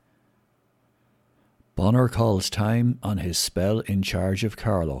Bonner calls time on his spell in charge of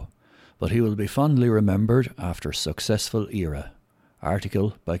Carlow, but he will be fondly remembered after successful era.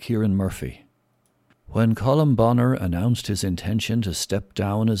 Article by Kieran Murphy. When Colm Bonner announced his intention to step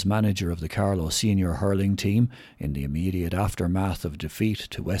down as manager of the Carlow senior hurling team in the immediate aftermath of defeat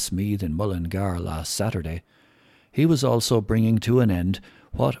to Westmeath in Mullingar last Saturday, he was also bringing to an end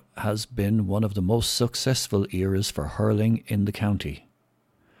what has been one of the most successful eras for hurling in the county.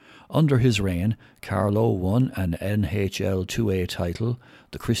 Under his reign, Carlow won an NHL 2A title,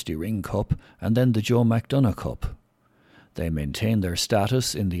 the Christy Ring Cup, and then the Joe McDonagh Cup. They maintained their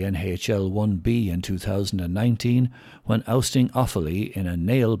status in the NHL 1B in 2019 when ousting Offaly in a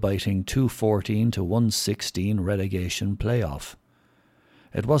nail-biting 214 to 116 relegation playoff.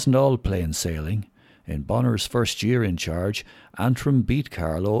 It wasn't all plain sailing. In Bonner's first year in charge, Antrim beat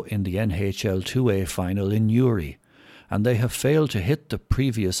Carlow in the NHL 2A final in Newry, and they have failed to hit the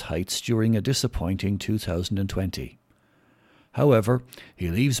previous heights during a disappointing 2020. However, he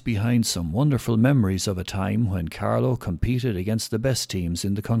leaves behind some wonderful memories of a time when Carlow competed against the best teams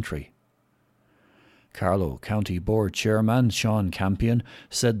in the country. Carlow County Board Chairman Sean Campion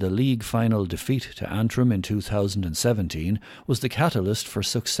said the league final defeat to Antrim in 2017 was the catalyst for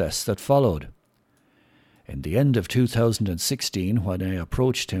success that followed. In the end of 2016, when I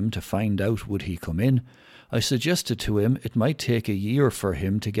approached him to find out would he come in, I suggested to him it might take a year for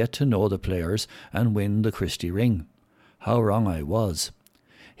him to get to know the players and win the Christy Ring. How wrong I was.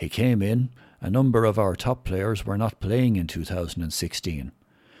 He came in. A number of our top players were not playing in 2016.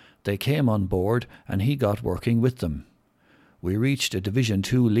 They came on board and he got working with them. We reached a Division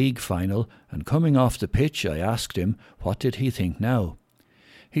 2 league final, and coming off the pitch I asked him what did he think now.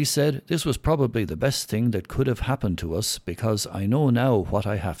 He said this was probably the best thing that could have happened to us because I know now what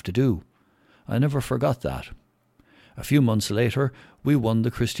I have to do. I never forgot that. A few months later, we won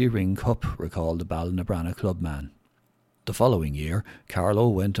the Christy Ring Cup, recalled the Ballinabrana clubman. The following year, Carlow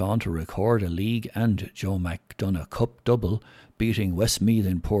went on to record a league and Joe McDonagh Cup double, beating Westmeath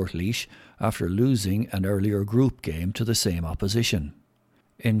in Portlaoise after losing an earlier group game to the same opposition.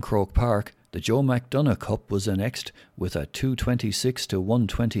 In Croke Park, the Joe McDonagh Cup was annexed with a 226 to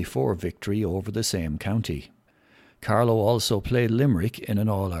 124 victory over the same county. Carlow also played Limerick in an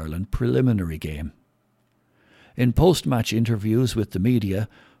All-Ireland preliminary game. In post-match interviews with the media,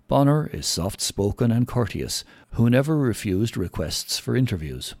 Bonner is soft-spoken and courteous, who never refused requests for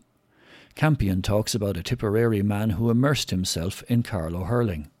interviews. Campion talks about a Tipperary man who immersed himself in Carlow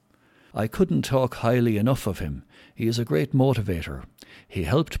hurling. I couldn't talk highly enough of him. He is a great motivator. He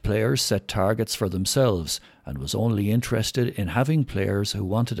helped players set targets for themselves and was only interested in having players who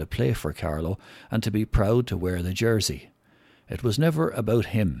wanted to play for Carlow and to be proud to wear the jersey. It was never about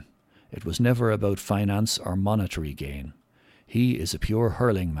him. It was never about finance or monetary gain. He is a pure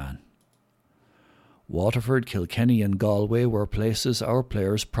hurling man. Waterford, Kilkenny and Galway were places our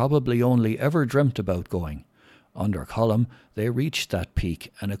players probably only ever dreamt about going. Under Colm, they reached that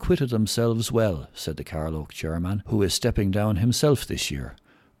peak and acquitted themselves well, said the Carlow chairman, who is stepping down himself this year,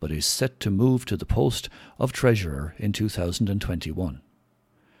 but is set to move to the post of treasurer in 2021.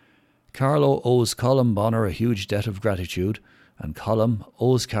 Carlow owes Colm Bonner a huge debt of gratitude, and Colm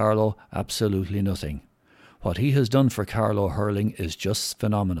owes Carlow absolutely nothing. What he has done for Carlow hurling is just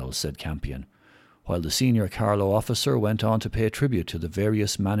phenomenal, said Campion, while the senior Carlow officer went on to pay tribute to the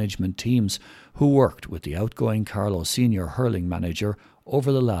various management teams who worked with the outgoing Carlow senior hurling manager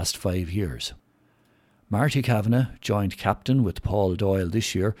over the last 5 years. Marty Kavanagh, joint captain with Paul Doyle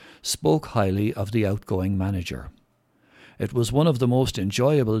this year, spoke highly of the outgoing manager. It was one of the most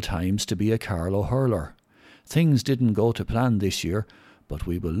enjoyable times to be a Carlow hurler. Things didn't go to plan this year, but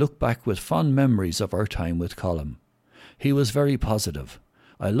we will look back with fond memories of our time with Colm. He was very positive.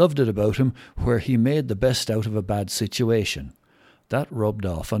 I loved it about him where he made the best out of a bad situation. That rubbed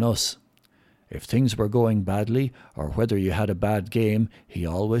off on us. If things were going badly or whether you had a bad game, he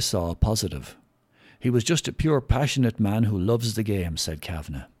always saw a positive. He was just a pure passionate man who loves the game, said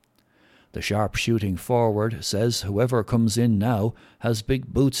Kavanagh. The sharp-shooting forward says whoever comes in now has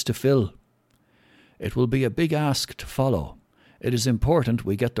big boots to fill. It will be a big ask to follow. It is important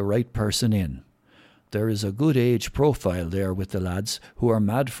we get the right person in. There is a good age profile there with the lads who are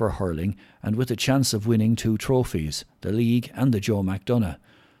mad for hurling and with a chance of winning 2 trophies, the league and the Joe McDonagh.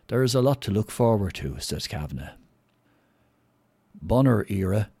 There is a lot to look forward to, says Kavanagh. Bonner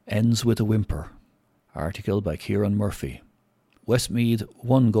era ends with a whimper. Article by Kieran Murphy. Westmeath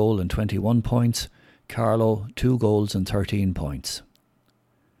 1 goal and 21 points, Carlow 2 goals and 13 points.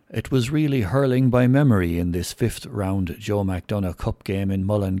 It was really hurling by memory in this 5th round Joe McDonagh Cup game in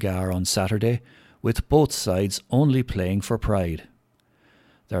Mullingar on Saturday, with both sides only playing for pride.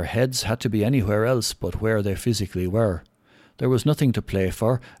 Their heads had to be anywhere else but where they physically were. There was nothing to play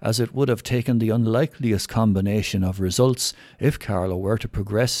for, as it would have taken the unlikeliest combination of results if Carlow were to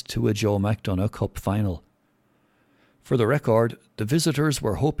progress to a Joe McDonagh Cup final. For the record, the visitors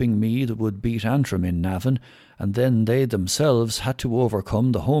were hoping Meath would beat Antrim in Navan, and then they themselves had to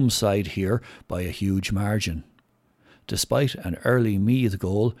overcome the home side here by a huge margin. Despite an early Meath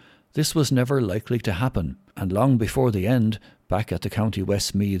goal, this was never likely to happen, and long before the end, back at the County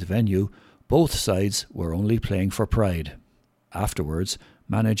Westmeath venue, both sides were only playing for pride. Afterwards,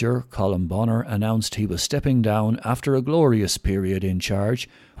 manager Colm Bonnar announced he was stepping down after a glorious period in charge,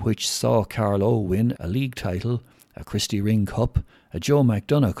 which saw Carlow win a league title, a Christy Ring Cup, a Joe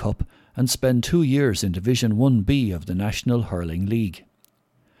McDonagh Cup, and spend 2 years in Division 1B of the National Hurling League.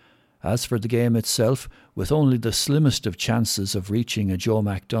 As for the game itself, with only the slimmest of chances of reaching a Joe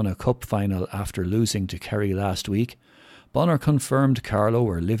McDonagh Cup final after losing to Kerry last week, Bonnar confirmed Carlow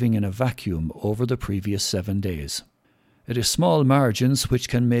were living in a vacuum over the previous 7 days. It is small margins which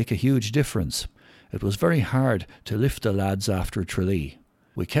can make a huge difference. It was very hard to lift the lads after Tralee.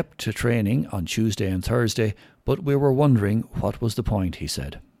 We kept to training on Tuesday and Thursday, but we were wondering what was the point, he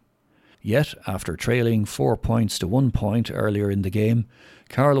said. Yet, after trailing 4 points to 1 point earlier in the game,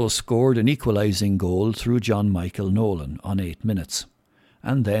 Carlow scored an equalising goal through John Michael Nolan on 8 minutes,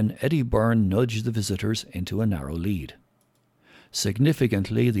 and then Eddie Byrne nudged the visitors into a narrow lead.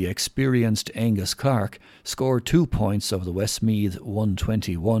 Significantly, the experienced Angus Clark scored 2 points of the Westmeath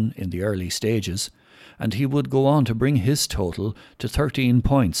 121 in the early stages, and he would go on to bring his total to 13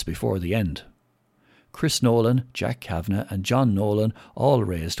 points before the end. Chris Nolan, Jack Kavanagh and John Nolan all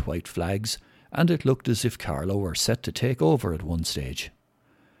raised white flags, and it looked as if Carlow were set to take over at one stage.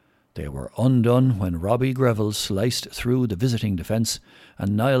 They were undone when Robbie Greville sliced through the visiting defence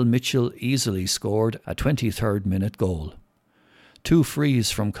and Niall Mitchell easily scored a 23rd minute goal. 2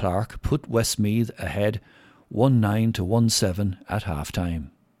 frees from Clark put Westmeath ahead 1-9 to 1-7 at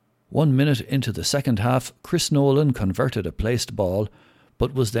half-time. 1 minute into the second half, Chris Nolan converted a placed ball,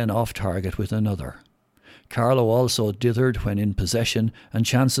 but was then off target with another. Carlow also dithered when in possession and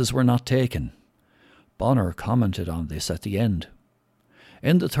chances were not taken. Bonnar commented on this at the end.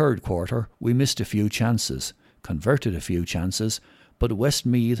 In the third quarter, we missed a few chances, converted a few chances, but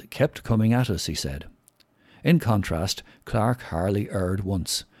Westmeath kept coming at us, he said. In contrast, Clark hardly erred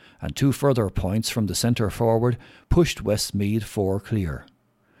once, and 2 further points from the centre forward pushed Westmeath 4 clear.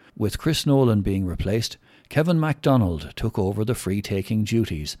 With Chris Nolan being replaced, Kevin MacDonald took over the free-taking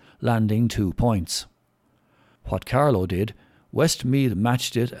duties, landing 2 points. What Carlow did, Westmeath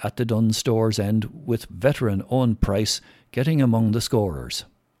matched it at the Dunn Stores end, with veteran Owen Price getting among the scorers.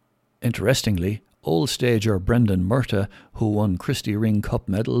 Interestingly, old stager Brendan Murtagh, who won Christy Ring Cup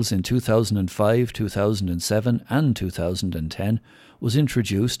medals in 2005, 2007 and 2010, was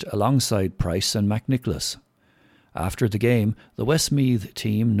introduced alongside Price and McNicholas. After the game, the Westmeath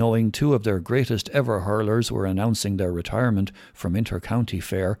team, knowing 2 of their greatest ever hurlers were announcing their retirement from inter-county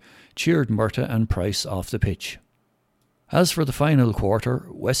fare, cheered Murtagh and Price off the pitch. As for the final quarter,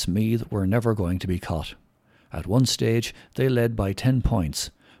 Westmeath were never going to be caught. At one stage, they led by 10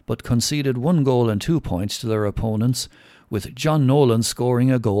 points, but conceded 1 goal and 2 points to their opponents, with John Nolan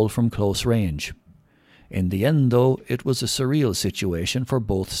scoring a goal from close range. In the end, though, it was a surreal situation for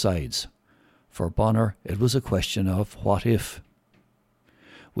both sides. For Bonnar, it was a question of what if.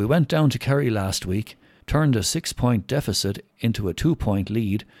 We went down to Kerry last week, turned a 6-point deficit into a 2-point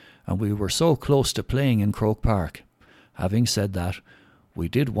lead, and we were so close to playing in Croke Park. Having said that, we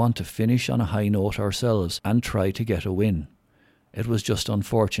did want to finish on a high note ourselves and try to get a win. It was just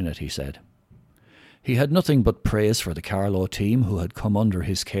unfortunate, he said. He had nothing but praise for the Carlow team who had come under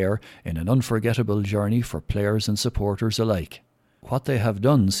his care in an unforgettable journey for players and supporters alike. What they have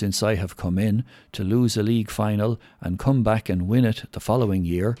done since I have come in, to lose a league final and come back and win it the following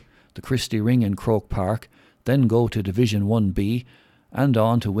year, the Christy Ring in Croke Park, then go to Division 1B and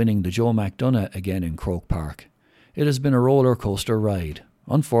on to winning the Joe McDonagh again in Croke Park. It has been a roller coaster ride.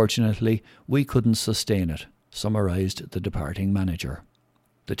 Unfortunately, we couldn't sustain it, summarised the departing manager.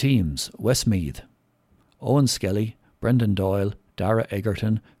 The teams: Westmeath, Owen Skelly, Brendan Doyle, Dara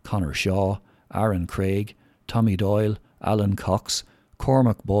Egerton, Conor Shaw, Aaron Craig, Tommy Doyle, Alan Cox,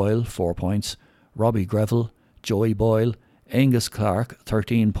 Cormac Boyle 4 points, Robbie Greville, Joey Boyle, Angus Clark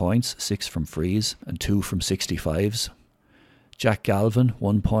 13 points, 6 from frees and 2 from 65s, Jack Galvin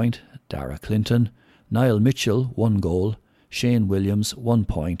 1 point, Dara Clinton, Niall Mitchell 1 goal, Shane Williams 1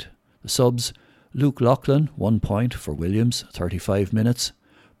 point. The subs: Luke Loughlin 1 point for Williams 35 minutes,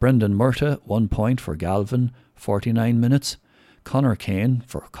 Brendan Murtagh 1 point for Galvin 49 minutes, Conor Kane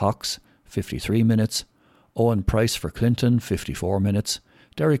for Cox 53 minutes, Owen Price for Clinton 54 minutes,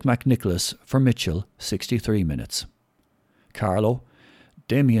 Derek McNicholas for Mitchell, 63 minutes. Carlow: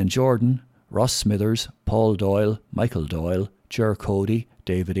 Damien Jordan, Ross Smithers, Paul Doyle, Michael Doyle, Ger Cody,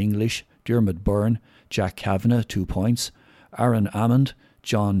 David English, Diarmuid Byrne, Jack Kavanagh, 2 points, Aaron Ammond,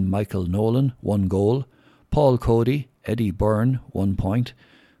 John Michael Nolan, 1 goal, Paul Cody, Eddie Byrne, 1 point,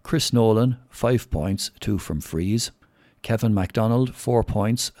 Chris Nolan, 5 points, 2 from frees, Kevin MacDonald, 4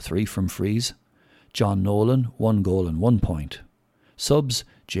 points, 3 from frees, John Nolan, 1 goal and 1 point. Subs: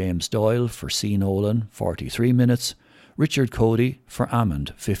 James Doyle for C. Nolan, 43 minutes, Richard Cody for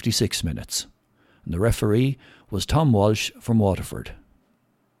Ammond, 56 minutes. And the referee was Tom Walsh from Waterford.